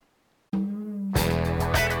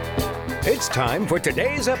It's time for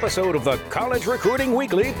today's episode of the College Recruiting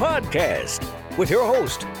Weekly podcast with your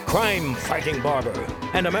host, crime-fighting barber,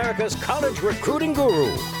 and America's college recruiting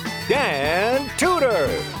guru, Dan Tudor.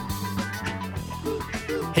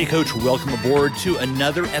 Hey, Coach, welcome aboard to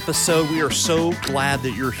another episode. We are so glad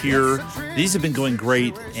that you're here. These have been going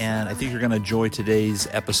great, and I think you're going to enjoy today's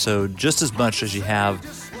episode just as much as you have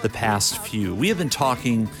the past few. We have been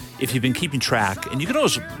talking, if you've been keeping track, and you can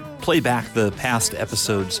always play back the past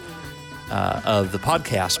episodes of the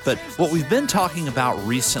podcast, but what we've been talking about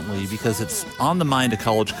recently, because it's on the mind of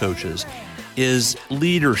college coaches, is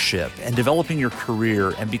leadership and developing your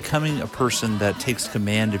career and becoming a person that takes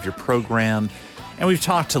command of your program. And we've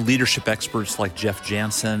talked to leadership experts like Jeff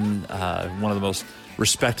Jansen, one of the most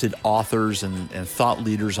respected authors and thought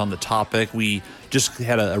leaders on the topic. We just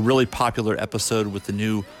had a really popular episode with the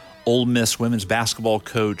new Ole Miss women's basketball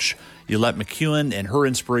coach, Yolette McEwen, and her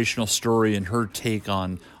inspirational story and her take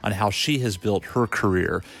on how she has built her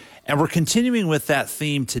career. And we're continuing with that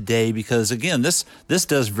theme today because, again, this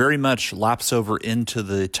does very much lapse over into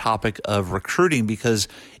the topic of recruiting, because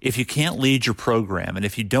if you can't lead your program and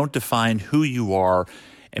if you don't define who you are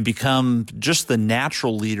and become just the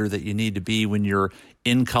natural leader that you need to be when you're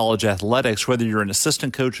in college athletics, whether you're an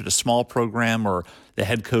assistant coach at a small program or the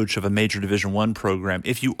head coach of a major Division I program,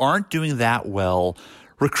 if you aren't doing that well,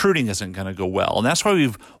 recruiting isn't going to go well. And that's why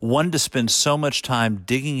we've wanted to spend so much time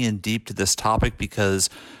digging in deep to this topic, because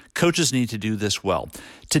coaches need to do this well.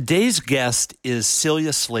 Today's guest is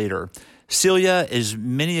Celia Slater. Celia, as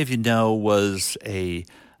many of you know, was a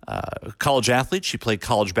college athlete. She played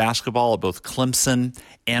college basketball at both Clemson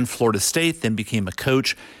and Florida State, then became a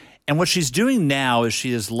coach. And what she's doing now is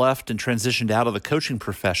she has left and transitioned out of the coaching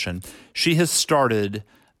profession. She has started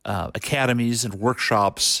academies and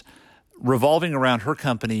workshops revolving around her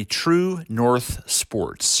company, True North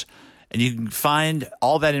Sports. And you can find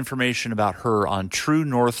all that information about her on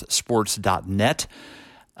truenorthsports.net.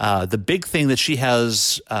 The big thing that she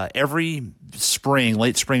has every spring,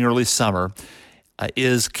 late spring, early summer,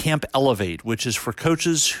 is Camp Elevate, which is for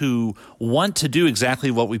coaches who want to do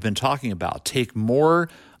exactly what we've been talking about, take more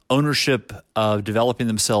ownership of developing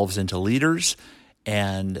themselves into leaders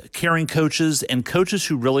and caring coaches, and coaches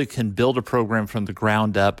who really can build a program from the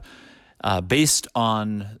ground up based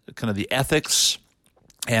on kind of the ethics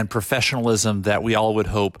and professionalism that we all would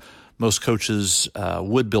hope most coaches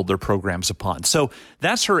would build their programs upon. So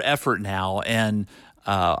that's her effort now, and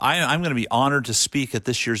I'm going to be honored to speak at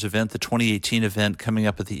this year's event, the 2018 event coming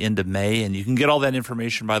up at the end of May. And you can get all that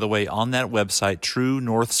information, by the way, on that website, True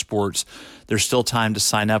North Sports. There's still time to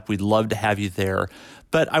sign up. We'd love to have you there.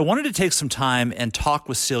 But I wanted to take some time and talk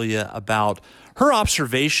with Celia about her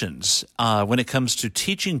observations when it comes to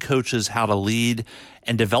teaching coaches how to lead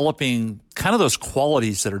and developing kind of those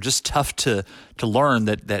qualities that are just tough to learn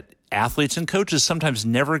that athletes and coaches sometimes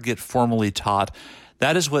never get formally taught.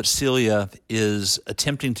 That is what Celia is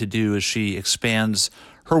attempting to do as she expands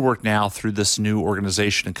her work now through this new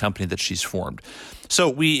organization and company that she's formed.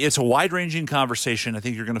 So it's a wide-ranging conversation. I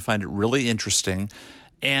think you're going to find it really interesting.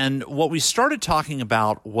 And what we started talking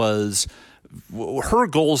about was her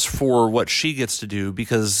goals for what she gets to do,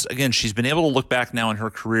 because, again, she's been able to look back now in her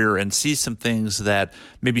career and see some things that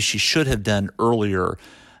maybe she should have done earlier.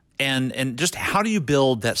 And just how do you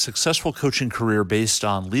build that successful coaching career based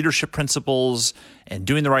on leadership principles and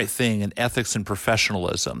doing the right thing and ethics and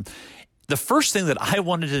professionalism? The first thing that I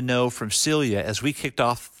wanted to know from Celia as we kicked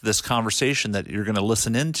off this conversation that you're going to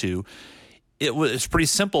listen into, it's pretty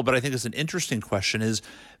simple, but I think it's an interesting question, is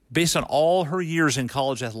based on all her years in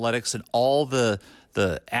college athletics and all the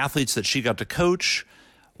athletes that she got to coach,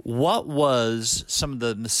 what was some of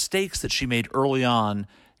the mistakes that she made early on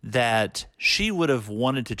that she would have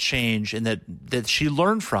wanted to change and that she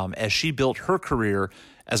learned from as she built her career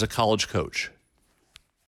as a college coach?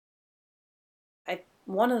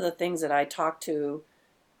 One of the things that I talk to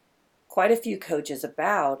quite a few coaches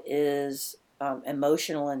about is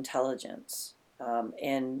emotional intelligence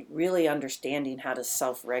and really understanding how to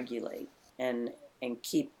self-regulate and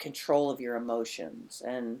keep control of your emotions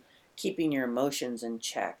and keeping your emotions in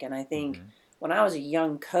check. And I think when I was a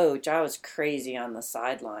young coach, I was crazy on the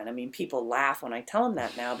sideline. I mean, people laugh when I tell them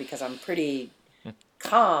that now because I'm pretty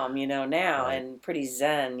calm, now, right, and pretty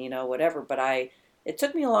zen, whatever. But it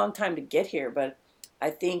took me a long time to get here. But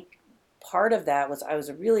I think part of that was I was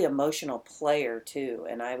a really emotional player too,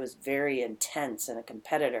 and I was very intense and a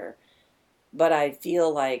competitor. But I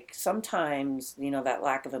feel like sometimes, that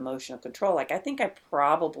lack of emotional control, like I think I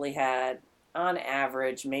probably had on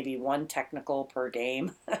average, maybe one technical per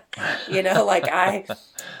game. Like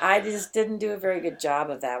I just didn't do a very good job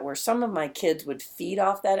of that, where some of my kids would feed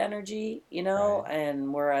off that energy, Right.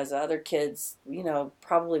 and whereas other kids,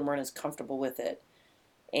 probably weren't as comfortable with it.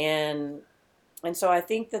 And and so I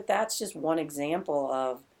think that that's just one example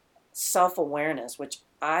of self-awareness, which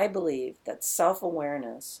I believe that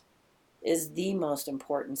self-awareness is the most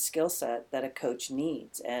important skill set that a coach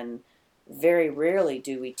needs. And very rarely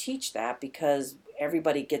do we teach that, because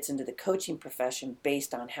everybody gets into the coaching profession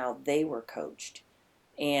based on how they were coached.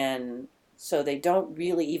 And so they don't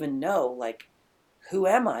really even know, like, who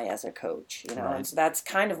am I as a coach? And Right. so that's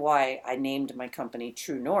kind of why I named my company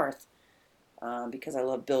True North, because I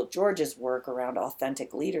love Bill George's work around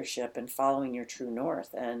authentic leadership and following your true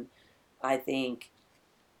north. And I think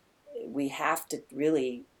we have to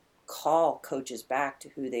really call coaches back to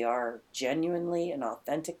who they are genuinely and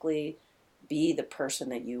authentically. Be the person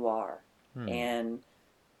that you are, Hmm. and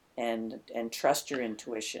and trust your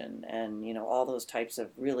intuition, and all those types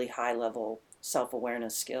of really high level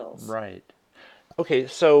self-awareness skills. Right. Okay,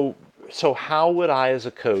 so how would I, as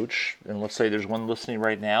a coach, and let's say there's one listening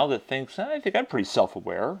right now that thinks, I think I'm pretty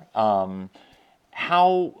self-aware.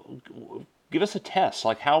 How give us a test?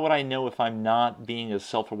 Like, how would I know if I'm not being as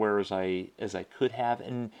self-aware as I could have,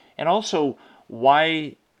 and also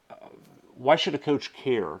why should a coach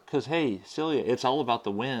care? Because hey, Celia, it's all about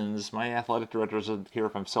the wins. My athletic director doesn't care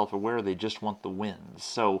if I'm self-aware; they just want the wins.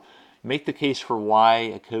 So make the case for why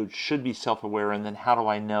a coach should be self-aware, and then how do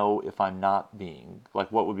I know if I'm not being?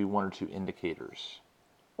 Like, what would be one or two indicators?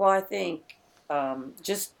 Well, I think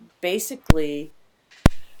just basically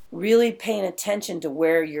really paying attention to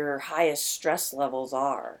where your highest stress levels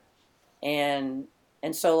are. And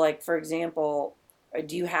and so, like, for example,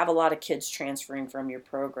 do you have a lot of kids transferring from your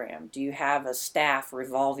program? Do you have a staff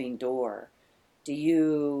revolving door? Do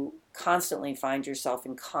you constantly find yourself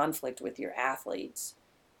in conflict with your athletes?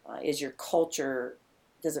 Is your culture,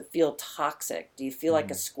 does it feel toxic? Do you feel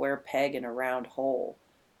like a Mm-hmm. square peg in a round hole?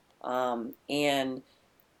 And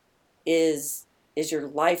is your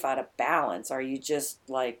life out of balance? Are you just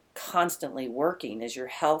like constantly working? Is your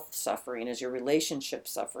health suffering? Is your relationship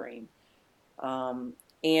suffering?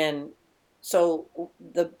 And so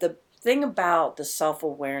the thing about the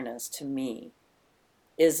self-awareness to me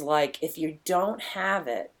is, like, if you don't have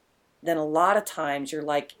it, then a lot of times you're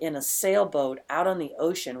like in a sailboat out on the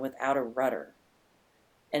ocean without a rudder.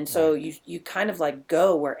 And so Right. you kind of like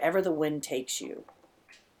go wherever the wind takes you.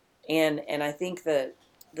 And I think that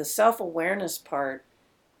the self-awareness part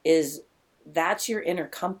is, that's your inner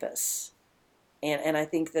compass. And I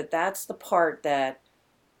think that that's the part that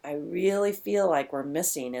I really feel like we're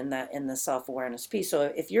missing in the self-awareness piece.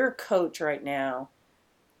 So if you're a coach right now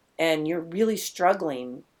and you're really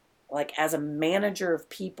struggling, like, as a manager of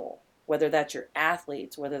people, whether that's your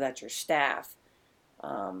athletes, whether that's your staff,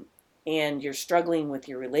 um, and you're struggling with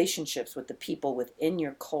your relationships with the people within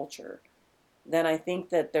your culture, then I think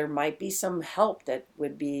that there might be some help that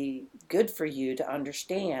would be good for you to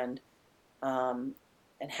understand, um,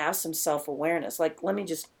 and have some self awareness. Like, let me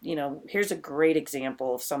just, here's a great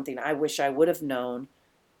example of something I wish I would have known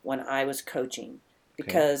when I was coaching, Okay.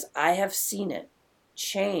 because I have seen it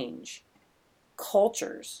change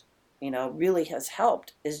cultures, really has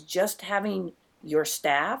helped, is just having your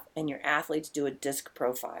staff and your athletes do a disc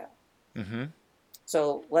profile. Mm-hmm.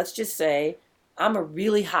 So let's just say I'm a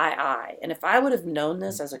really high I. And if I would have known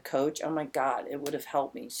this as a coach, oh my God, it would have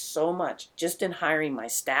helped me so much just in hiring my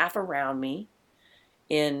staff around me,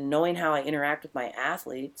 in knowing how I interact with my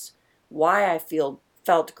athletes, why I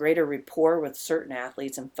felt greater rapport with certain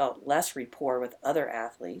athletes and felt less rapport with other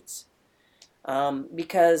athletes.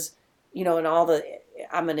 Because, in all the,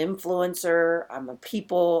 I'm an influencer, I'm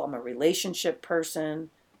I'm a relationship person.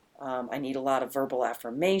 I need a lot of verbal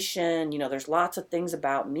affirmation. There's lots of things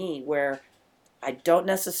about me where I don't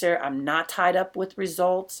necessarily, I'm not tied up with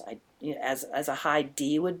results. As a high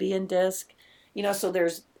D would be in disc, so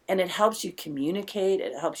there's, and it helps you communicate.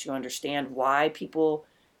 It helps you understand why people,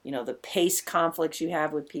 the pace conflicts you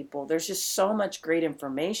have with people. There's just so much great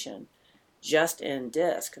information just in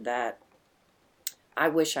disc that I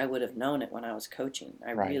wish I would have known it when I was coaching.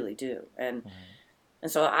 I Right. really do. And Right.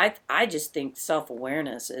 and so I just think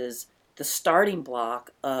self-awareness is the starting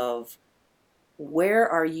block of, what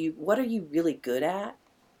are you really good at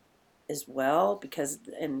as well. Because,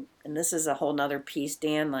 and this is a whole nother piece,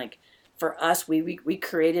 Dan, like, for us, we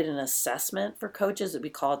created an assessment for coaches that we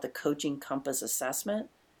call it the Coaching Compass Assessment.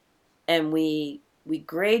 And we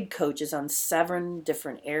grade coaches on 7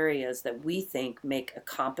 different areas that we think make a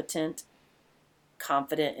competent,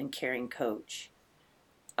 confident, and caring coach.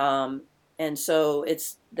 Um, And so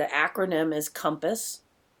the acronym is COMPASS.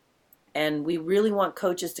 And we really want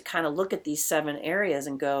coaches to kind of look at these 7 areas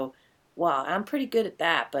and go, wow, I'm pretty good at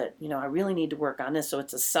that, but I really need to work on this. So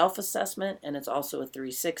it's a self-assessment, and it's also a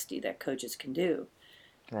 360 that coaches can do.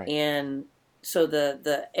 Right. And so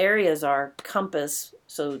the areas are COMPASS.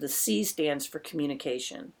 So the C stands for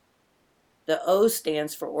communication. The O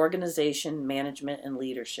stands for organization, management, and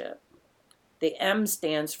leadership. The M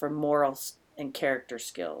stands for moral and character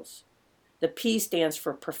skills. The P stands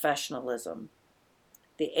for professionalism.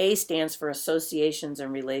 The A stands for associations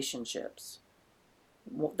and relationships.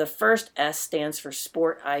 The first S stands for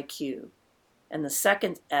sport IQ. And the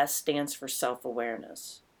second S stands for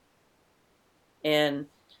self-awareness. And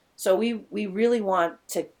so we really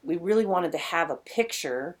wanted to have a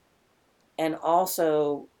picture, and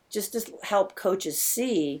also just to help coaches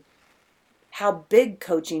see how big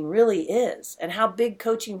coaching really is and how big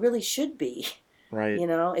coaching really should be. Right.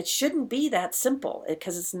 It shouldn't be that simple,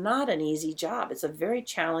 because it's not an easy job. It's a very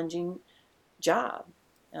challenging job.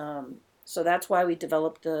 So that's why we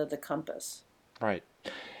developed the COMPASS. Right.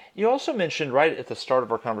 You also mentioned right at the start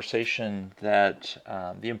of our conversation that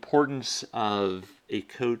the importance of a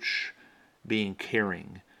coach being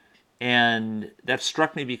caring. And that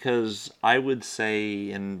struck me because I would say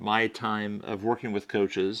in my time of working with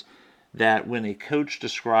coaches that when a coach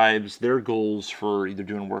describes their goals for either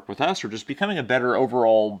doing work with us or just becoming a better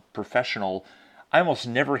overall professional, I almost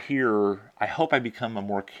never hear, I hope I become a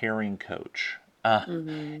more caring coach.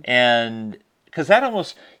 And because that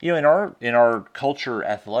almost, in our culture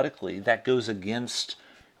athletically, that goes against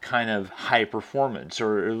kind of high performance,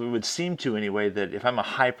 or it would seem to anyway, that if I'm a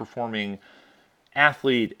high performing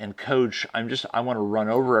athlete and coach, I want to run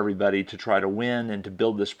over everybody to try to win and to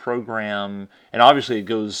build this program. And obviously it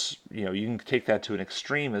goes, you can take that to an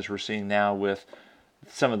extreme, as we're seeing now with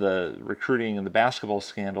some of the recruiting and the basketball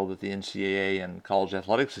scandal that the NCAA and college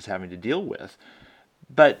athletics is having to deal with.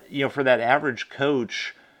 But, for that average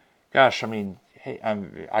coach, gosh, hey,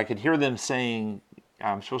 I could hear them saying,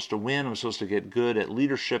 I'm supposed to win, I'm supposed to get good at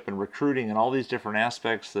leadership and recruiting and all these different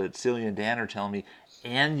aspects that Celia and Dan are telling me,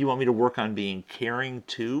 and you want me to work on being caring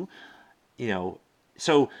too?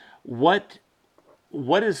 So what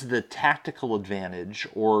is the tactical advantage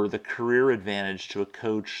or the career advantage to a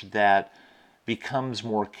coach that becomes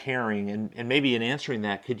more caring? And maybe in answering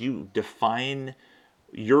that, could you define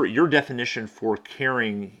your definition for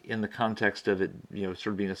caring in the context of it, sort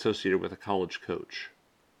of being associated with a college coach?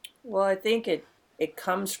 Well, I think it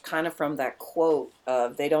comes kind of from that quote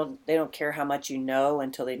of they don't care how much you know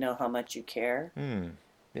until they know how much you care.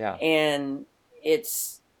 Yeah. And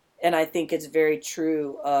I think it's very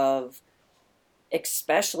true of,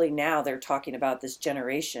 especially now they're talking about this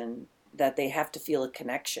generation, that they have to feel a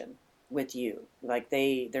connection with you. Like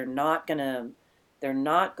they're not going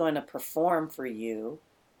to perform for you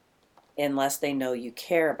unless they know you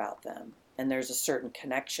care about them and there's a certain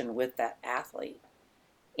connection with that athlete.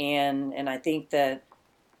 And I think that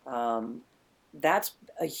that's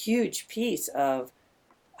a huge piece of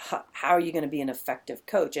how are you going to be an effective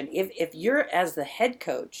coach. And if you're, as the head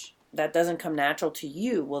coach, that doesn't come natural to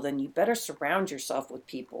you, well, then you better surround yourself with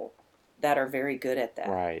people that are very good at that.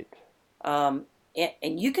 Right.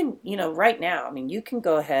 And you can, right now, you can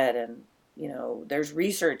go ahead and, there's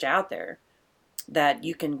research out there that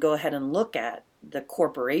you can go ahead and look at the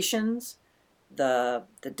corporations, the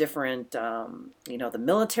different, the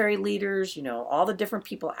military leaders, all the different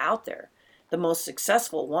people out there. The most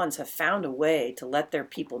successful ones have found a way to let their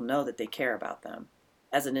people know that they care about them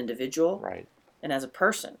as an individual, right, and as a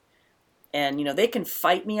person. And, they can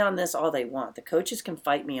fight me on this all they want. The coaches can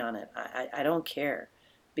fight me on it. I don't care,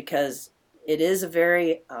 because it is a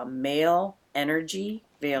very male energy,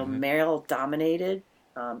 very male-dominated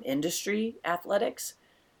industry, athletics.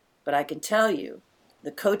 But I can tell you,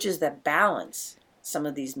 the coaches that balance some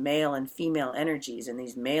of these male and female energies and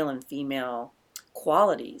these male and female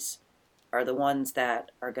qualities are the ones that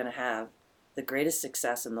are going to have the greatest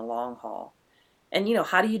success in the long haul. And,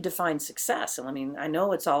 how do you define success? I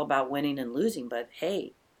know it's all about winning and losing, but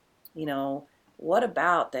hey, what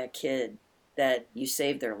about that kid that you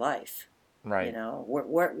saved their life? Right.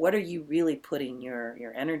 What are you really putting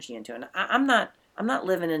your energy into? And I'm not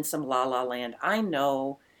living in some la-la land. I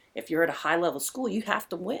know if you're at a high-level school, you have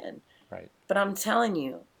to win. Right. But I'm telling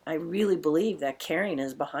you, I really believe that caring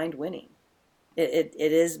is behind winning. It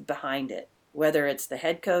is behind it. Whether it's the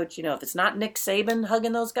head coach, if it's not Nick Saban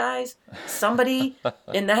hugging those guys, somebody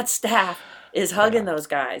in that staff is hugging those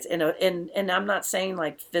guys. And I'm not saying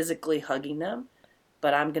like physically hugging them,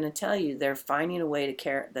 but I'm going to tell you they're finding a way to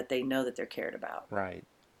care, that they know that they're cared about. Right.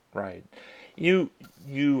 You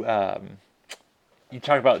you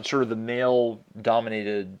talk about sort of the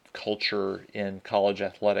male-dominated culture in college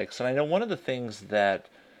athletics, and I know one of the things that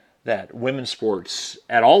women's sports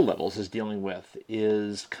at all levels is dealing with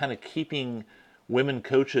is kind of keeping women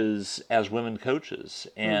coaches as women coaches,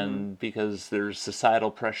 and because there's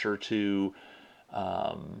societal pressure to,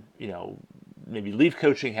 you know, maybe leave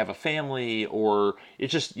coaching, have a family, or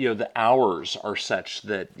it's just, you know, the hours are such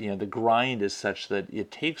that, you know, the grind is such that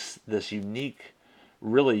it takes this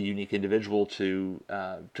really unique individual to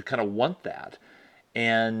kind of want that,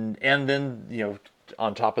 and then, you know,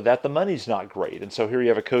 on top of that, the money's not great, and so here you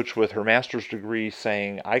have a coach with her master's degree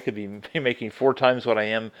saying, I could be making 4 times what I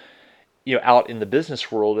am, you know, out in the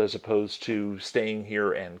business world as opposed to staying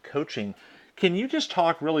here and coaching. Can you just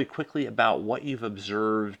talk really quickly about what you've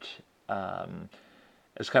observed,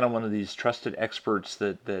 as kind of one of these trusted experts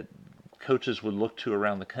that coaches would look to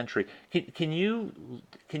around the country? Can you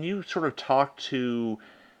sort of talk to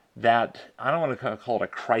that? I don't want to call it a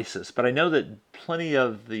crisis, but I know that plenty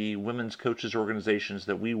of the women's coaches organizations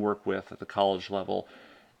that we work with at the college level,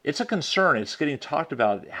 it's a concern. It's getting talked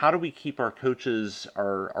about. How do we keep our coaches,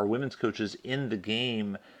 our women's coaches, in the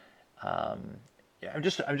game? Yeah, I'm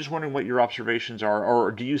just wondering what your observations are,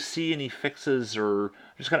 or do you see any fixes, or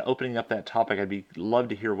just kind of opening up that topic? Love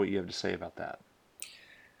to hear what you have to say about that.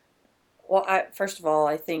 Well, first of all,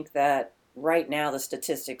 I think that right now the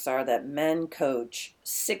statistics are that men coach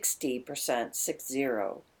 60%, 60,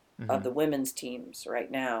 of the women's teams right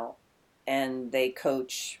now, and they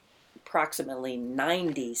coach approximately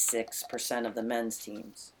 96% of the men's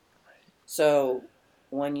teams. So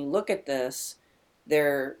when you look at this,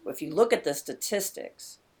 if you look at the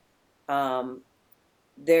statistics,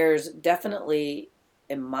 there's definitely,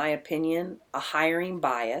 in my opinion, a hiring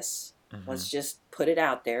bias. Let's just put it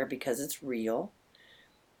out there because it's real.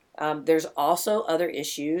 There's also other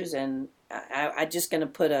issues, and I'm just going to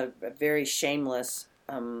put a very shameless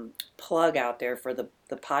plug out there for the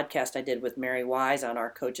podcast I did with Mary Wise on our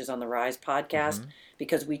Coaches on the Rise podcast,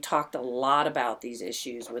 because we talked a lot about these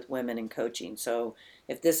issues with women in coaching. So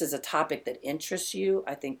if this is a topic that interests you,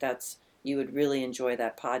 I think you would really enjoy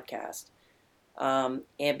that podcast.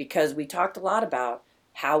 And because we talked a lot about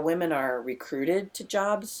how women are recruited to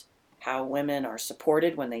jobs, how women are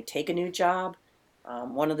supported when they take a new job.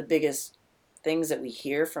 One of the biggest things that we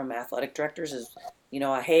hear from athletic directors is, you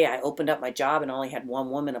know, hey, I opened up my job and only had one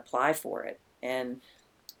woman apply for it. And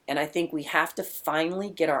I think we have to finally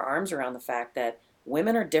get our arms around the fact that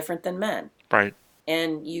women are different than men. Right.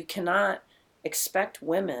 And you cannot expect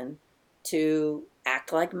women to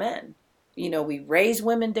act like men. You know, we raise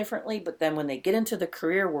women differently, but then when they get into the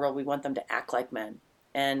career world, we want them to act like men.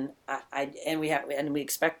 And we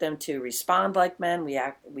expect them to respond like men.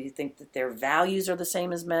 We think that their values are the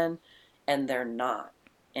same as men, and they're not.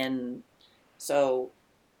 And so,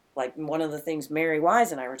 like, one of the things Mary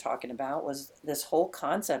Wise and I were talking about was this whole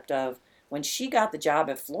concept of when she got the job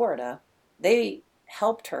at Florida, they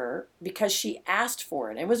helped her because she asked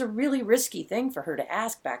for it. It was a really risky thing for her to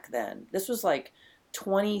ask back then. This was like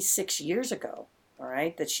 26 years ago, all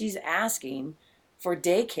right, that she's asking for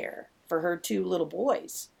daycare for her 2 little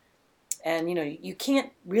boys. And, you know, you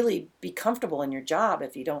can't really be comfortable in your job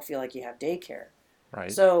if you don't feel like you have daycare.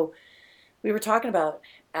 Right. So we were talking about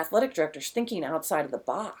athletic directors thinking outside of the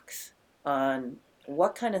box on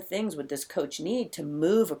what kind of things would this coach need to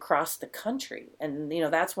move across the country. And, you know,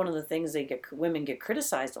 that's one of the things women get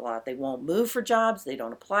criticized a lot. They won't move for jobs. They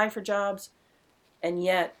don't apply for jobs. And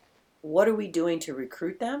yet, what are we doing to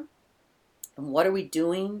recruit them? And what are we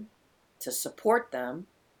doing to support them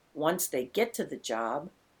once they get to the job?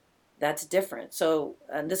 That's different. So,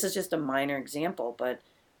 and this is just a minor example, but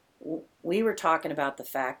we were talking about the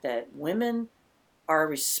fact that women are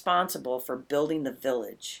responsible for building the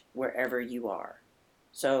village wherever you are.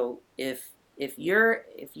 So if you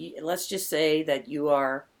let's just say that you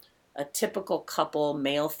are a typical couple,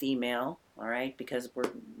 male, female, all right, because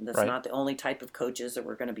that's right. not the only type of coaches that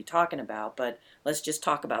we're going to be talking about, but let's just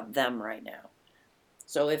talk about them right now.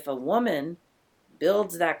 So if a woman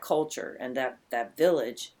builds that culture and that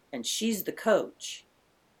village, and she's the coach,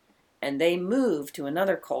 and they move to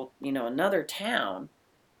another town,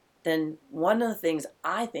 then one of the things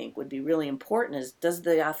I think would be really important is, does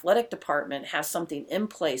the athletic department have something in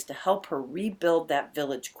place to help her rebuild that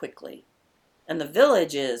village quickly? And the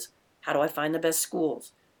village is, how do I find the best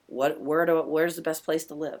schools? Where's the best place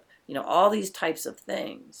to live? You know, all these types of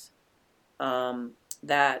things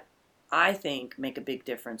that I think make a big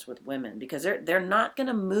difference with women, because they're not going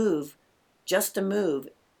to move just to move,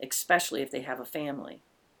 especially if they have a family.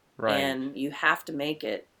 Right. And you have to make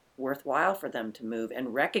it worthwhile for them to move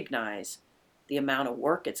and recognize the amount of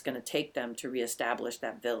work it's going to take them to reestablish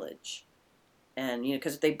that village. And,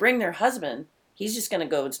 because if they bring their husband, he's just going to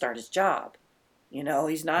go and start his job. He's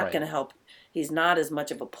not Right. going to help. He's not as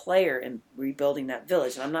much of a player in rebuilding that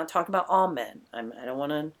village. And I'm not talking about all men. I don't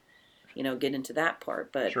want to, get into that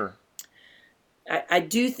part. But Sure. I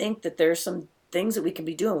do think that there's some things that we can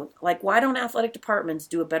be doing. Like, why don't athletic departments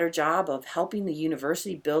do a better job of helping the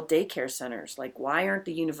university build daycare centers? Like, why aren't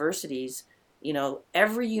the universities,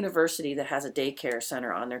 every university that has a daycare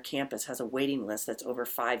center on their campus has a waiting list that's over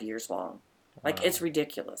 5 years long. Like, Wow. it's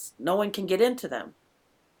ridiculous. No one can get into them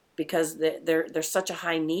because there's such a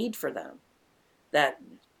high need for them that,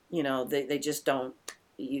 they just don't,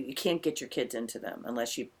 you can't get your kids into them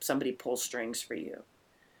unless somebody pulls strings for you.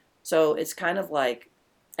 So it's kind of like,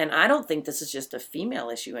 and I don't think this is just a female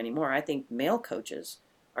issue anymore. I think male coaches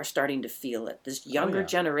are starting to feel it. This younger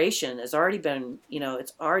generation has already been,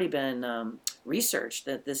 it's already been researched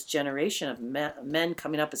that this generation of men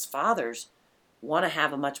coming up as fathers want to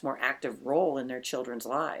have a much more active role in their children's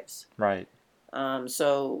lives. Right.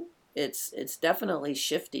 So it's definitely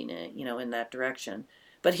shifting it, in that direction.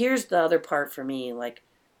 But here's the other part for me. Like,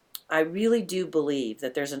 I really do believe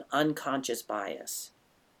that there's an unconscious bias.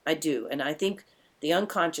 I do. And I think the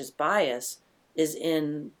unconscious bias is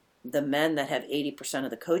in the men that have 80%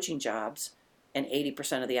 of the coaching jobs and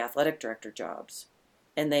 80% of the athletic director jobs.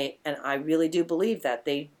 And I really do believe that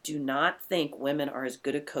they do not think women are as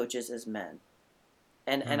good at coaches as men.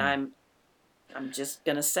 And I'm just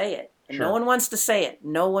going to say it. And Sure. no one wants to say it.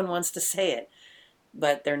 No one wants to say it.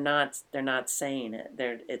 But they're not saying it.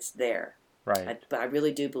 It's there. Right. But I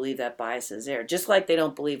really do believe that bias is there. Just like they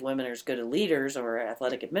don't believe women are as good as leaders or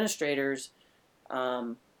athletic administrators.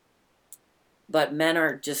 But men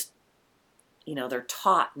are just, they're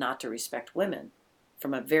taught not to respect women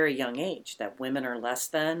from a very young age, that women are less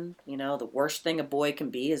than, the worst thing a boy can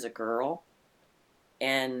be is a girl.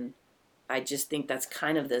 And I just think that's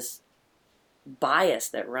kind of this bias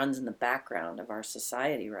that runs in the background of our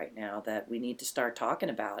society right now that we need to start talking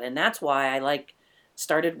about. And that's why I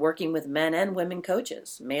started working with men and women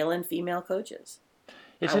coaches, male and female coaches.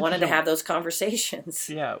 It's I wanted to interesting. have those conversations.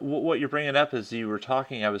 Yeah, what you're bringing up as you were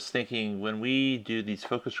talking, I was thinking when we do these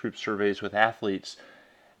focus group surveys with athletes,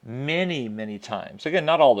 many, many times, again,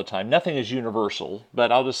 not all the time, nothing is universal,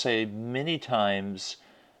 but I'll just say many times,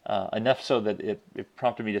 enough so that it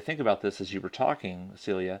prompted me to think about this as you were talking,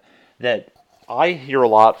 Celia, that I hear a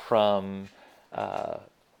lot from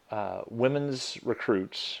women's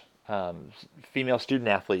recruits, female student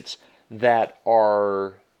athletes that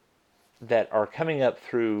are coming up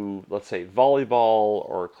through, let's say, volleyball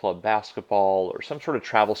or club basketball or some sort of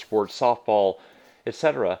travel sport, softball,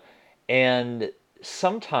 etc. And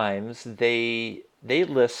sometimes they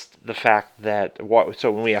list the fact that,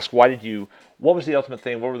 so when we ask, what was the ultimate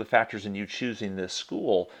thing, what were the factors in you choosing this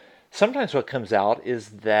school? Sometimes what comes out is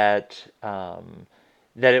that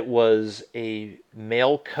that it was a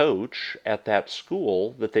male coach at that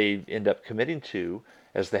school that they end up committing to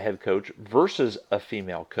as the head coach versus a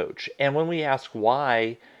female coach. And when we ask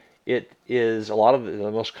why, it is a lot of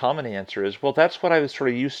the most common answer is, well, that's what I was sort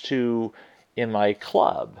of used to in my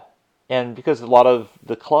club. And because a lot of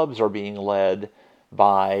the clubs are being led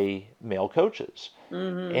by male coaches.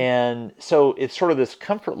 Mm-hmm. And so it's sort of this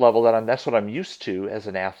comfort level that's what I'm used to as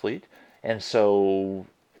an athlete. And so,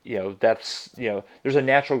 there's a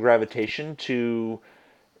natural gravitation to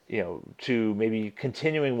maybe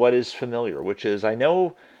continuing what is familiar, which is I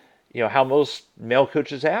know, how most male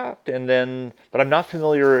coaches act, but I'm not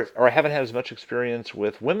familiar or I haven't had as much experience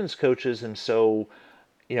with women's coaches, and so,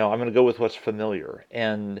 I'm going to go with what's familiar.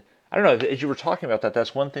 And I don't know, as you were talking about that,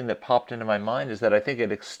 that's one thing that popped into my mind is that I think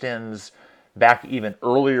it extends back even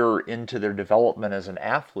earlier into their development as an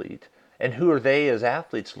athlete. And who are they as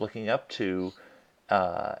athletes looking up to,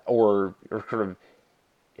 or sort of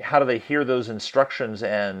how do they hear those instructions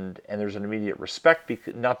and there's an immediate respect,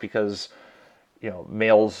 not because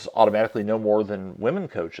males automatically know more than women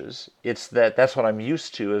coaches. It's that's what I'm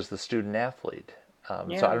used to as the student athlete. So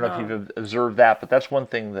I don't know if you've observed that, but that's one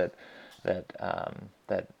thing that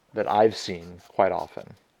I've seen quite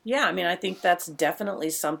often. Yeah, I mean, I think that's definitely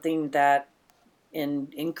something that in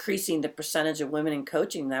increasing the percentage of women in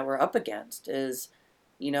coaching that we're up against is,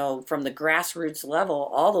 from the grassroots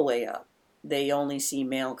level all the way up. They only see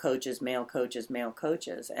male coaches, male coaches, male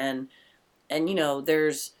coaches. And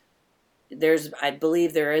there's I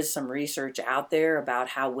believe there is some research out there about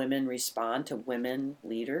how women respond to women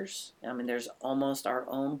leaders. I mean, there's almost our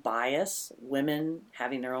own bias, women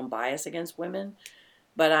having their own bias against women.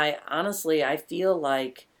 But I feel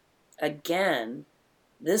like, again,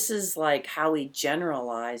 this is like how we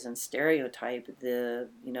generalize and stereotype the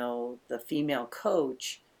female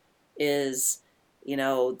coach is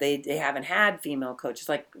they haven't had female coaches.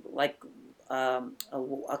 A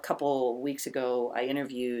couple weeks ago, I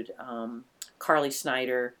interviewed Carly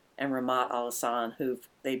Snyder and Ramat Al-Hassan, who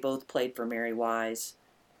they both played for Mary Wise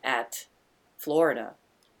at Florida.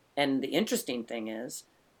 And the interesting thing is,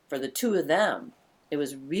 for the two of them, it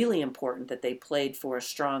was really important that they played for a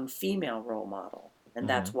strong female role model, and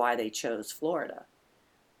that's why they chose Florida.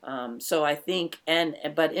 So I think,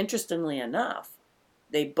 but interestingly enough,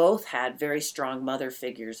 they both had very strong mother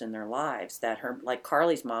figures in their lives. Like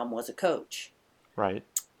Carly's mom was a coach. Right.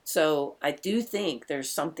 So I do think there's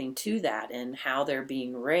something to that in how they're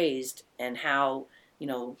being raised and how,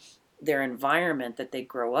 their environment that they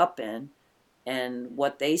grow up in and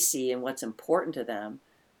what they see and what's important to them.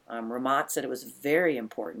 Ramat said it was very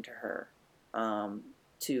important to her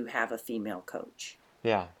to have a female coach.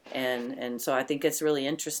 Yeah. And so I think it's really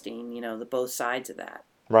interesting, the both sides of that.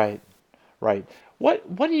 Right. Right. What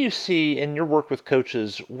do you see in your work with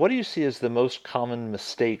coaches? What do you see as the most common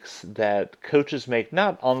mistakes that coaches make,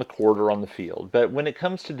 not on the court or on the field, but when it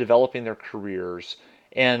comes to developing their careers,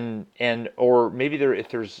 and or maybe if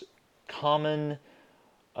there's common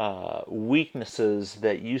weaknesses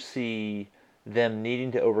that you see them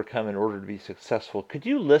needing to overcome in order to be successful? Could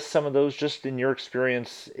you list some of those just in your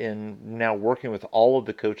experience in now working with all of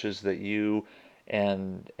the coaches that you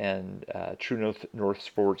and True North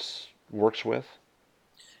Sports works with?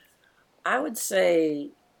 I would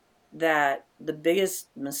say that the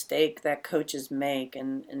biggest mistake that coaches make,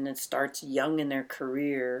 and it starts young in their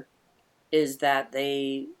career, is that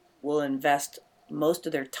they will invest most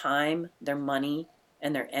of their time, their money,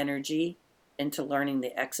 and their energy into learning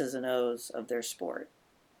the X's and O's of their sport.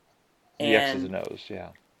 The X's and O's, yeah.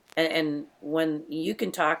 And when you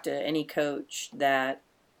can talk to any coach that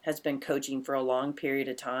has been coaching for a long period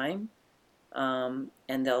of time,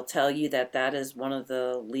 and they'll tell you that is one of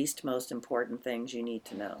the least most important things you need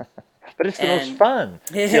to know. But it's the most fun.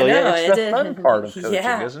 Celia, it's the fun part of coaching,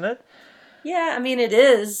 isn't it? Yeah, I mean it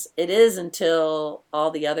is. It is until all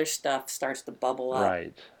the other stuff starts to bubble up,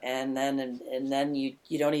 right? And then you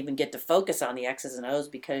don't even get to focus on the X's and O's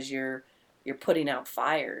because you're putting out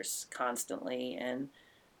fires constantly, and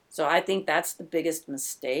so I think that's the biggest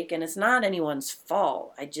mistake. And it's not anyone's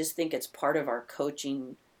fault. I just think it's part of our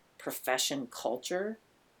coaching profession culture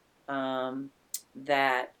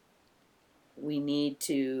that we need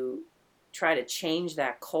to try to change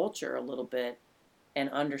that culture a little bit and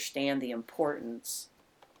understand the importance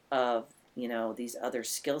of these other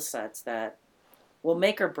skill sets that will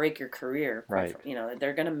make or break your career. Right.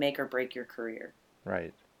 They're going to make or break your career.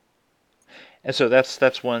 Right. And so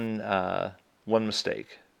that's one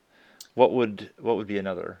mistake. What would be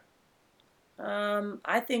another?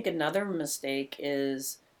 I think another mistake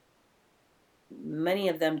is many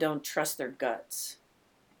of them don't trust their guts.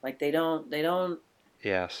 Like they don't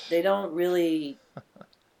Yes. They don't really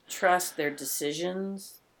trust their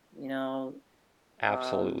decisions,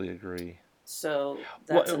 Absolutely agree. So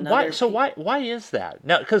that's another. Why is that?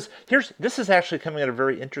 Now, because this is actually coming at a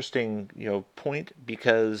very interesting point,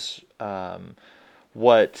 because I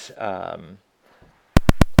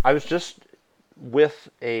was just with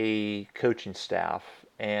a coaching staff,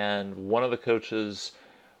 and one of the coaches,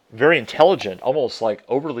 very intelligent, almost like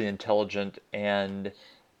overly intelligent, and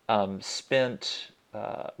would spend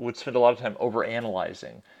a lot of time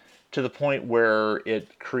overanalyzing, to the point where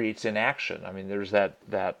it creates inaction. I mean, there's that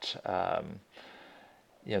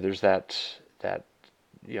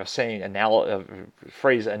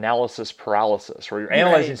phrase, analysis paralysis, where you're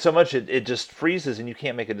analyzing so much it just freezes and you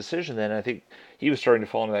can't make a decision. Then I think he was starting to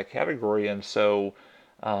fall into that category, and so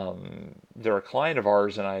they're a client of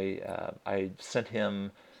ours, and I sent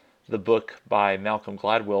him the book by Malcolm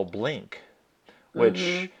Gladwell, Blink,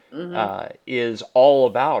 which is all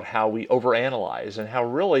about how we overanalyze, and how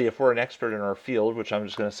really, if we're an expert in our field, which I'm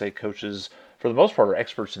just going to say coaches for the most part are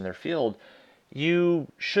experts in their field, you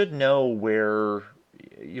should know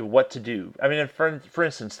what to do. I mean, for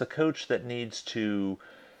instance, the coach that needs to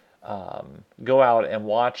go out and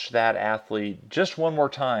watch that athlete just one more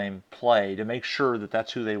time play to make sure that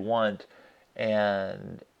that's who they want,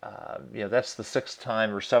 and that's the sixth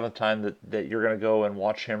time or seventh time that you're going to go and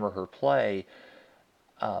watch him or her play.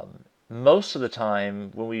 Most of the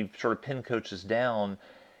time, when we sort of pin coaches down,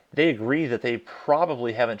 they agree that they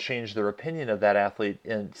probably haven't changed their opinion of that athlete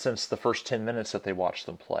since the first 10 minutes that they watched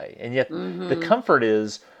them play. And yet the comfort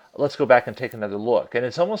is, let's go back and take another look. And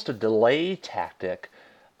it's almost a delay tactic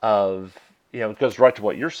of, it goes right to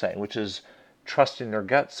what you're saying, which is trusting their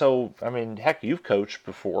gut. So, I mean, heck, you've coached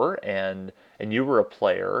before, and you were a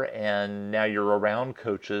player, and now you're around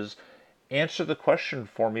coaches. Answer the question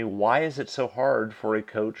for me: why is it so hard for a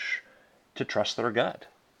coach to trust their gut?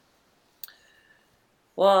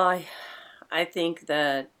 Well, I think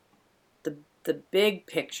that the big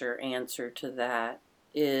picture answer to that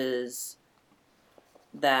is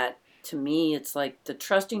that, to me, it's like the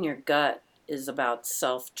trusting your gut is about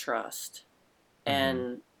self-trust.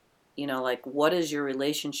 And, like, what is your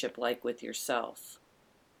relationship like with yourself?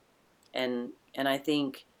 And I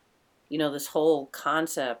think, this whole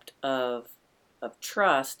concept of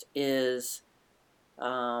trust is,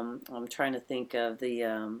 I'm trying to think of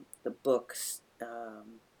the books.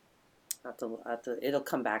 It'll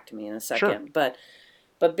come back to me in a second. Sure.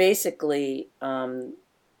 But basically,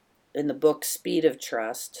 in the book Speed of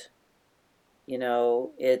Trust,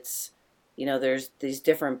 it's, there's these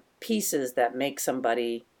different pieces that make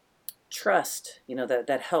somebody trust,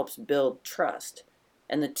 that helps build trust.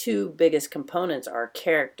 And the two biggest components are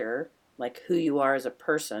character, like who you are as a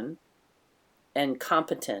person, and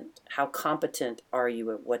competent. How competent are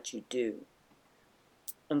you at what you do?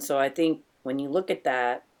 And so I think when you look at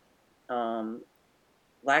that,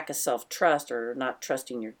 lack of self-trust or not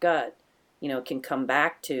trusting your gut, can come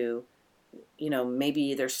back to,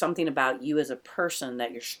 maybe there's something about you as a person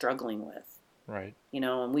that you're struggling with. Right.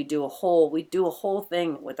 And we do a whole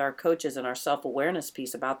thing with our coaches and our self-awareness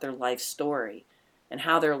piece about their life story and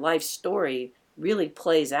how their life story really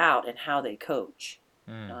plays out in how they coach.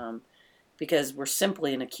 Because we're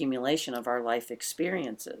simply an accumulation of our life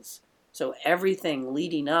experiences. So everything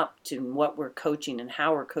leading up to what we're coaching and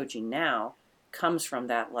how we're coaching now comes from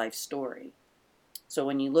that life story. So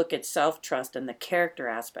when you look at self-trust and the character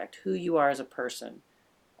aspect, who you are as a person,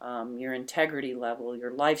 your integrity level,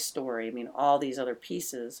 your life story, all these other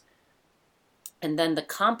pieces. And then the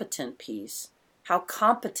competent piece, how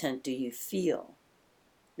competent do you feel?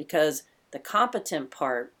 Because the competent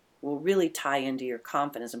part will really tie into your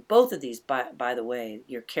confidence. And both of these, by the way,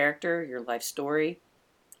 your character, your life story,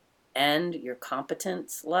 and your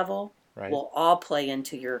competence level will all play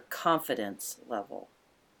into your confidence level.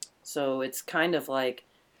 So it's kind of like,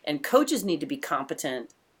 and coaches need to be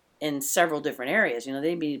competent in several different areas. They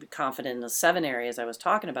need to be confident in the 7 areas I was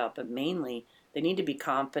talking about, but mainly they need to be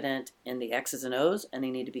competent in the X's and O's, and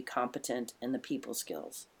they need to be competent in the people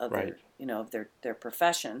skills of their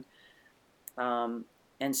profession.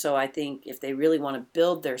 And so I think if they really want to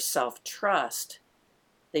build their self-trust,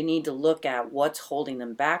 they need to look at what's holding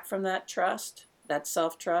them back from that trust, that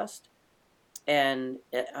self-trust, and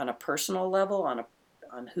on a personal level, on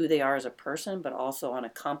who they are as a person, but also on a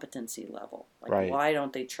competency level. Like, why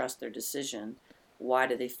don't they trust their decision? Why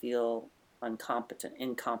do they feel incompetent?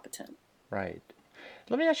 Right.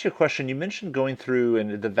 Let me ask you a question. You mentioned going through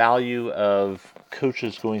and the value of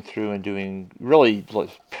coaches going through and doing really like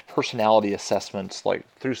personality assessments, like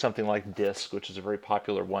through something like DISC, which is a very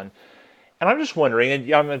popular one. And I'm just wondering,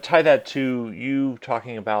 and I'm going to tie that to you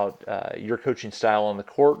talking about your coaching style on the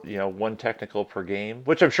court, one technical per game,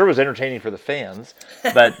 which I'm sure was entertaining for the fans,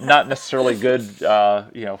 but not necessarily good,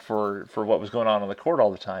 for what was going on the court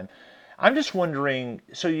all the time. I'm just wondering,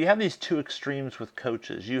 so you have these two extremes with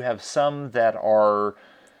coaches. You have some that are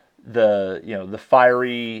the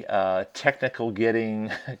fiery, technical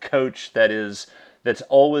getting coach that's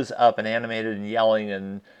always up and animated and yelling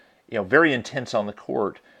and, very intense on the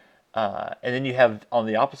court. And then you have on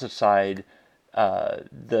the opposite side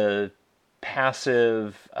the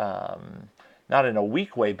passive, not in a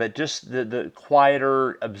weak way, but just the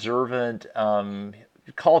quieter, observant,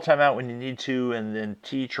 call a timeout when you need to, and then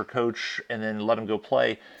teach or coach, and then let them go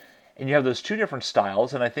play. And you have those two different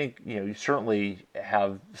styles, and I think you certainly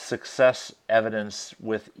have success evidence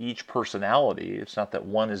with each personality. It's not that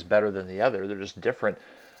one is better than the other; they're just different.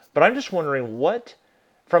 But I'm just wondering what,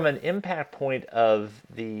 from an impact point of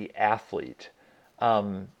the athlete,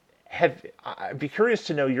 I'd be curious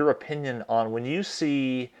to know your opinion on when you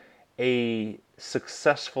see a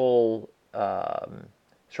successful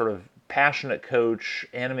sort of passionate coach,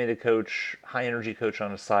 animated coach, high energy coach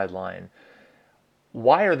on a sideline.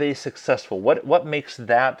 Why are they successful? What makes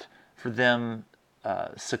that for them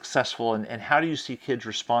successful, and how do you see kids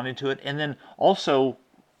responding to it? And then also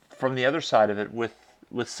from the other side of it, with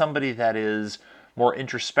somebody that is more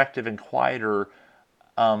introspective and quieter,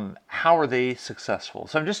 how are they successful?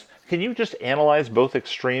 So can you just analyze both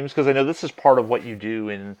extremes? Because I know this is part of what you do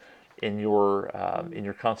in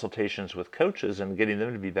your consultations with coaches and getting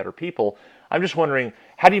them to be better people. I'm just wondering,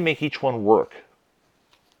 how do you make each one work?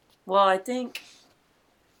 Well, I think,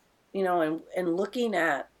 in looking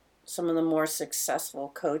at some of the more successful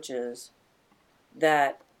coaches,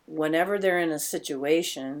 that whenever they're in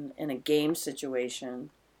a game situation,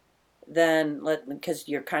 then because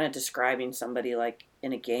you're kind of describing somebody like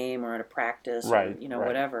in a game or at a practice, or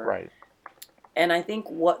whatever. Right. And I think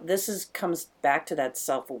what this is comes back to that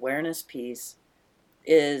self-awareness piece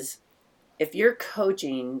is if you're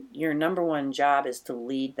coaching, your number one job is to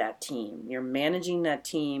lead that team. You're managing that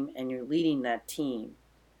team and you're leading that team.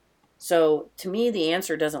 So to me, the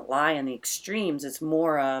answer doesn't lie in the extremes. It's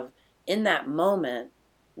more of in that moment,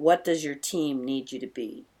 what does your team need you to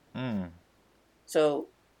be? So,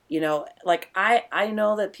 like I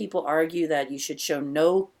know that people argue that you should show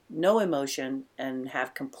no emotion and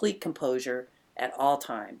have complete composure at all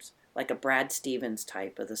times, like a Brad Stevens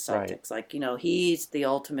type of the Right. Celtics. Like, he's the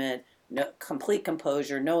ultimate no complete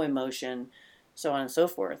composure, no emotion, so on and so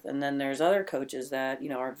forth. And then there's other coaches that,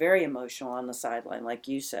 are very emotional on the sideline, like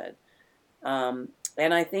you said. And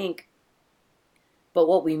I think, but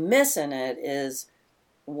what we miss in it is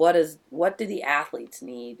what do the athletes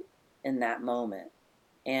need in that moment?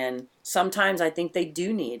 And sometimes I think they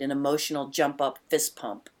do need an emotional jump up fist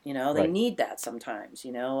pump. They Right. need that sometimes,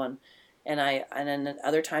 and then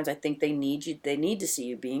other times I think they need you. They need to see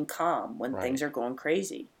you being calm when Right. things are going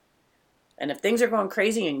crazy. And if things are going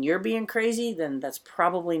crazy and you're being crazy, then that's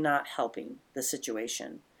probably not helping the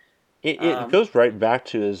situation. It goes right back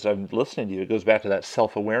to, as I'm listening to you, it goes back to that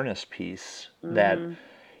self-awareness piece that,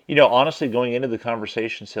 Mm-hmm. honestly, going into the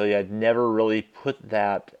conversation, Celia, I'd never really put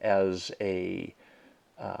that as a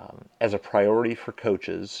priority for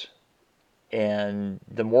coaches. And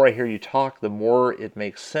the more I hear you talk, the more it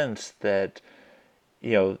makes sense that,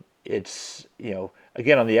 it's,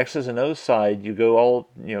 again, on the X's and O's side, you go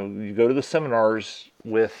to the seminars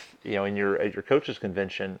with, at your coaches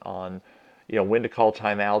convention on, when to call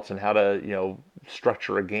timeouts and how to,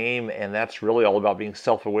 structure a game. And that's really all about being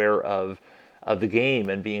self-aware of the game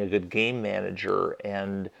and being a good game manager.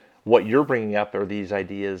 And what you're bringing up are these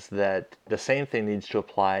ideas that the same thing needs to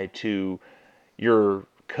apply to your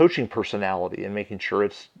coaching personality and making sure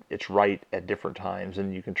it's right at different times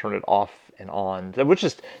and you can turn it off and on,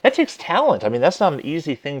 that takes talent. I mean, that's not an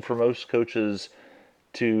easy thing for most coaches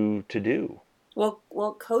to do. Well,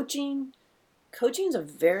 coaching's a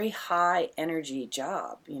very high energy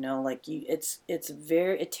job. Like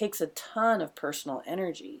it takes a ton of personal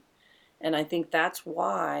energy. And I think that's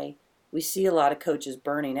why we see a lot of coaches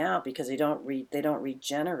burning out because they don't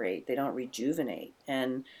regenerate, they don't rejuvenate.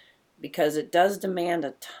 And because it does demand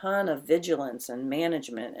a ton of vigilance and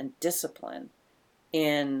management and discipline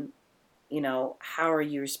in, how are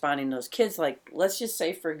you responding to those kids? Like, let's just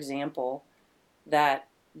say, for example, that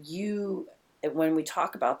when we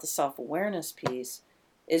talk about the self-awareness piece,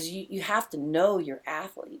 is you have to know your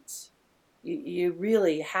athletes. You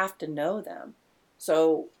really have to know them.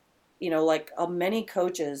 So, like many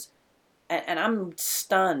coaches, and I'm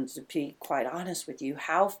stunned, to be quite honest with you,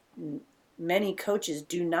 how many coaches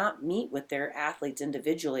do not meet with their athletes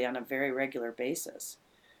individually on a very regular basis.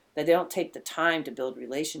 That they don't take the time to build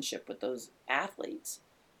relationship with those athletes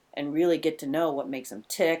and really get to know what makes them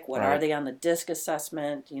tick, what are Right. they on the DISC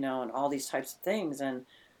assessment, and all these types of things. And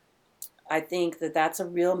I think that that's a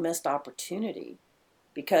real missed opportunity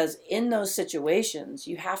because in those situations,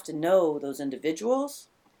 you have to know those individuals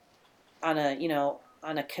on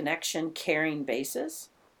a connection caring basis,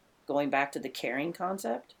 going back to the caring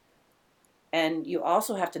concept. And you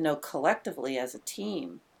also have to know collectively as a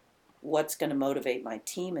team what's going to motivate my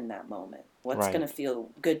team in that moment. What's going Right. to feel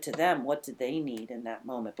good to them? What do they need in that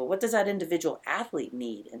moment? But what does that individual athlete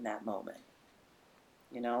need in that moment?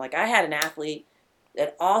 Like I had an athlete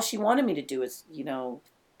that all she wanted me to do is, you know,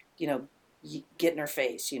 get in her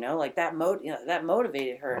face, like that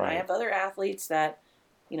motivated her. And I Right. have other athletes that,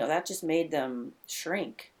 that just made them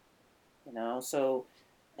shrink, so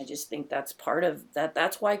I just think that's part of that.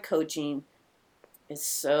 That's why coaching is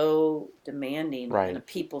so demanding in a Right.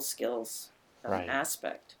 people skills Right.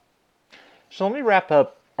 aspect. So let me wrap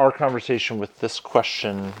up our conversation with this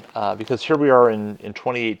question, because here we are in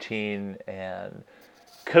 2018 and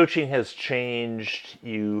coaching has changed.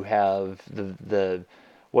 You have the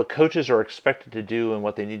what coaches are expected to do and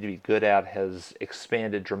what they need to be good at has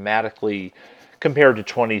expanded dramatically compared to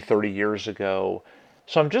 20, 30 years ago.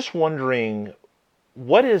 So I'm just wondering,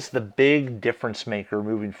 what is the big difference maker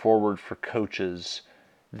moving forward for coaches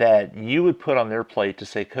that you would put on their plate to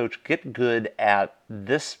say, Coach, get good at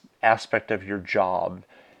this aspect of your job?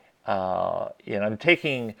 I'm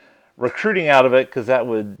taking recruiting out of it because that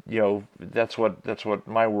would, that's what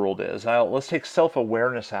my world is. Now, let's take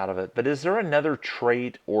self-awareness out of it. But is there another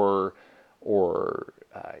trait or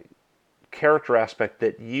character aspect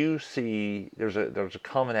that you see there's a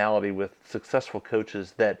commonality with successful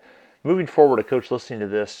coaches that moving forward, a coach listening to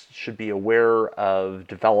this should be aware of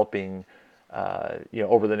developing,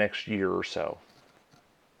 over the next year or so?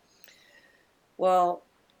 Well,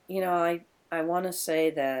 I want to say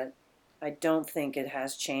that I don't think it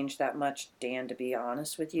has changed that much, Dan, to be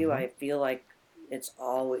honest with you. I feel like it's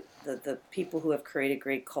always the people who have created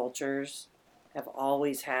great cultures have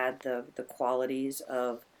always had the qualities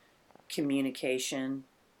of communication,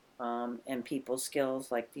 and people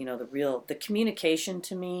skills. Like, the communication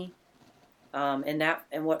to me,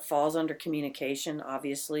 and what falls under communication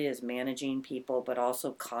obviously is managing people, but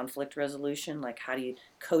also conflict resolution. Like,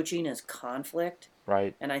 coaching is conflict.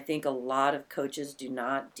 Right. And I think a lot of coaches do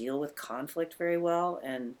not deal with conflict very well.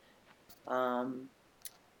 And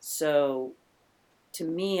so to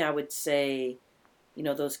me, I would say,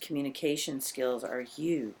 those communication skills are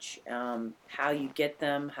huge. How you get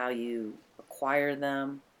them, how you acquire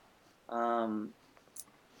them,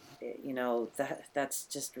 that's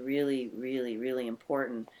just really, really, really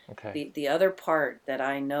important. Okay. The other part that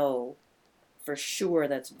I know for sure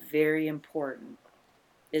that's very important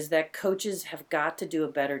is that coaches have got to do a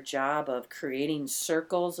better job of creating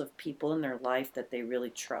circles of people in their life that they really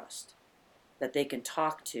trust, that they can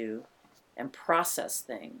talk to and process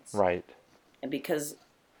things. Right. And because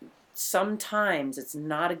sometimes it's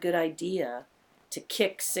not a good idea to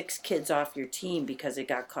kick 6 kids off your team because they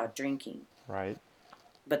got caught drinking. Right.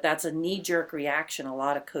 But that's a knee-jerk reaction a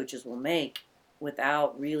lot of coaches will make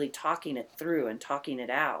without really talking it through and talking it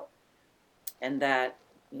out. And that,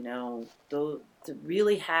 to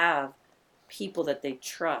really have people that they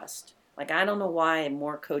trust. Like, I don't know why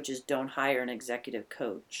more coaches don't hire an executive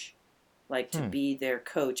coach, like to be their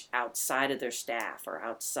coach outside of their staff or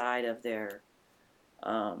outside of their...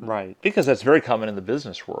 right, because that's very common in the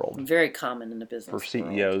business world. Very common in the business for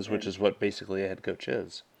CEOs, which is what basically a head coach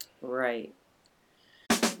is. Right.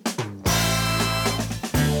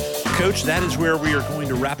 Coach, that is where we are going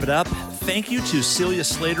to wrap it up. Thank you to Celia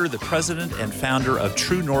Slater, the president and founder of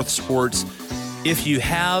True North Sports. If you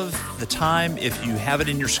have the time, if you have it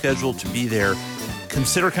in your schedule to be there,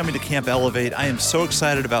 consider coming to Camp Elevate. I am so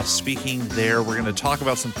excited about speaking there. We're going to talk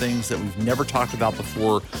about some things that we've never talked about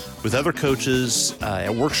before with other coaches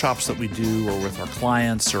at workshops that we do, or with our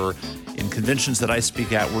clients, or in conventions that I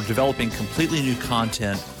speak at. We're developing completely new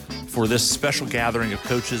content for this special gathering of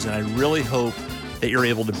coaches, and I really hope that you're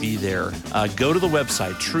able to be there. Go to the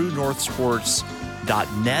website,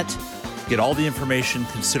 truenorthsports.net. Get all the information,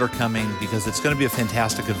 consider coming, because it's going to be a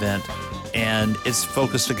fantastic event. And it's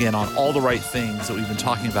focused, again, on all the right things that we've been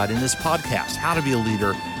talking about in this podcast: how to be a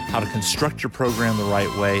leader, how to construct your program the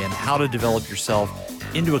right way, and how to develop yourself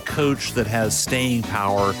into a coach that has staying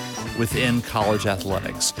power within college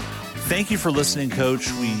athletics. Thank you for listening,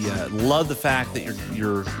 Coach. We love the fact that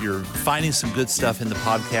you're finding some good stuff in the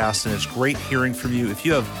podcast, and it's great hearing from you. If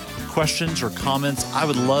you have questions or comments, I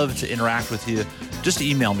would love to interact with you. Just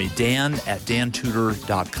email me,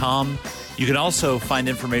 dan@dantudor.com. You can also find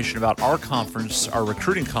information about our conference, our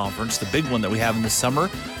recruiting conference, the big one that we have in the summer.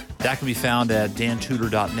 That can be found at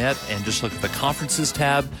dantudor.net, and just look at the conferences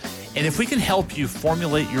tab. And if we can help you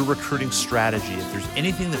formulate your recruiting strategy, if there's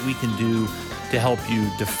anything that we can do to help you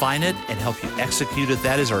define it and help you execute it,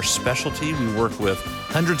 that is our specialty. We work with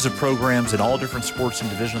hundreds of programs in all different sports and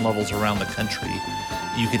division levels around the country.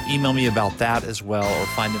 You can email me about that as well, or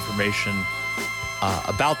find information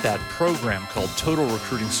about that program called Total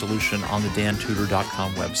Recruiting Solution on the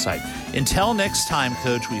dantudor.com website. Until next time,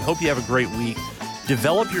 Coach, we hope you have a great week.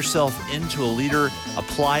 Develop yourself into a leader,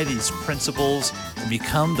 apply these principles, and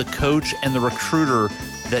become the coach and the recruiter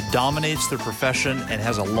that dominates their profession and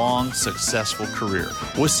has a long, successful career.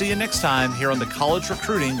 We'll see you next time here on the College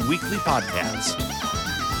Recruiting Weekly Podcast.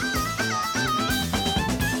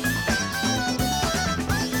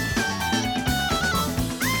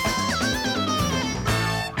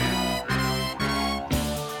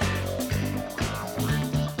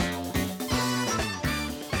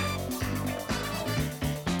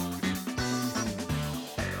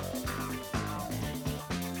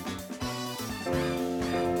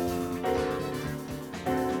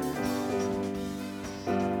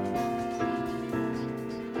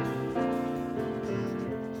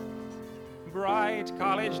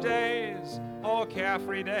 College days, oh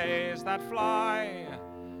carefree days that fly.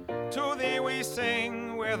 To thee we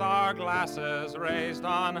sing with our glasses raised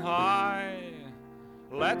on high.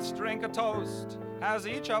 Let's drink a toast as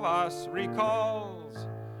each of us recalls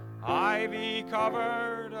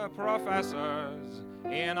ivy-covered professors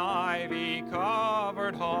in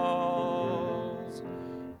ivy-covered halls.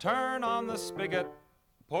 Turn on the spigot,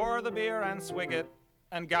 pour the beer and swig it,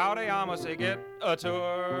 and gaudeamus igitt a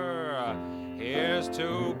tour. Here's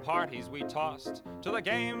to parties we tossed, to the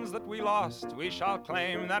games that we lost. We shall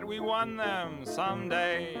claim that we won them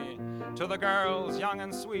someday. To the girls young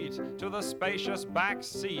and sweet, to the spacious back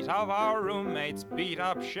seat of our roommate's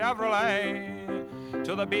beat-up Chevrolet.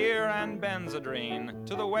 to the beer and Benzedrine,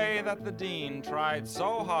 to the way that the dean tried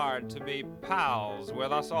so hard to be pals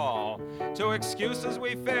with us all, to excuses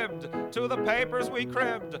we fibbed, to the papers we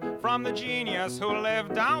cribbed from the genius who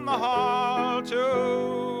lived down the hall,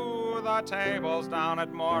 to the tables down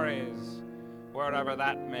at Maury's, wherever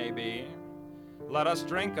that may be. Let us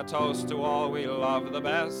drink a toast to all we love the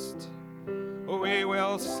best. We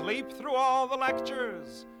will sleep through all the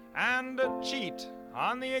lectures and cheat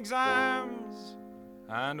on the exams,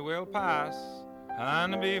 and we'll pass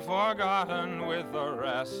and be forgotten with the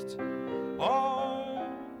rest. Oh,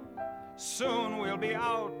 soon we'll be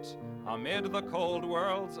out amid the cold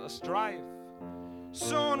world's strife.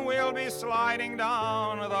 Soon we'll be sliding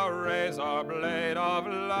down the razor blade of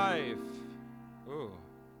life. Ooh.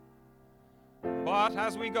 But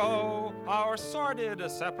as we go our sordid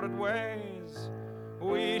separate ways,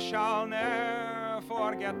 we shall ne'er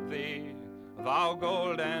forget thee, thou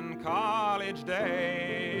golden college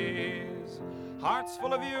days. Hearts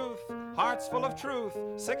full of youth, hearts full of truth,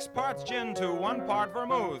 6 parts gin to 1 part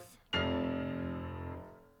vermouth.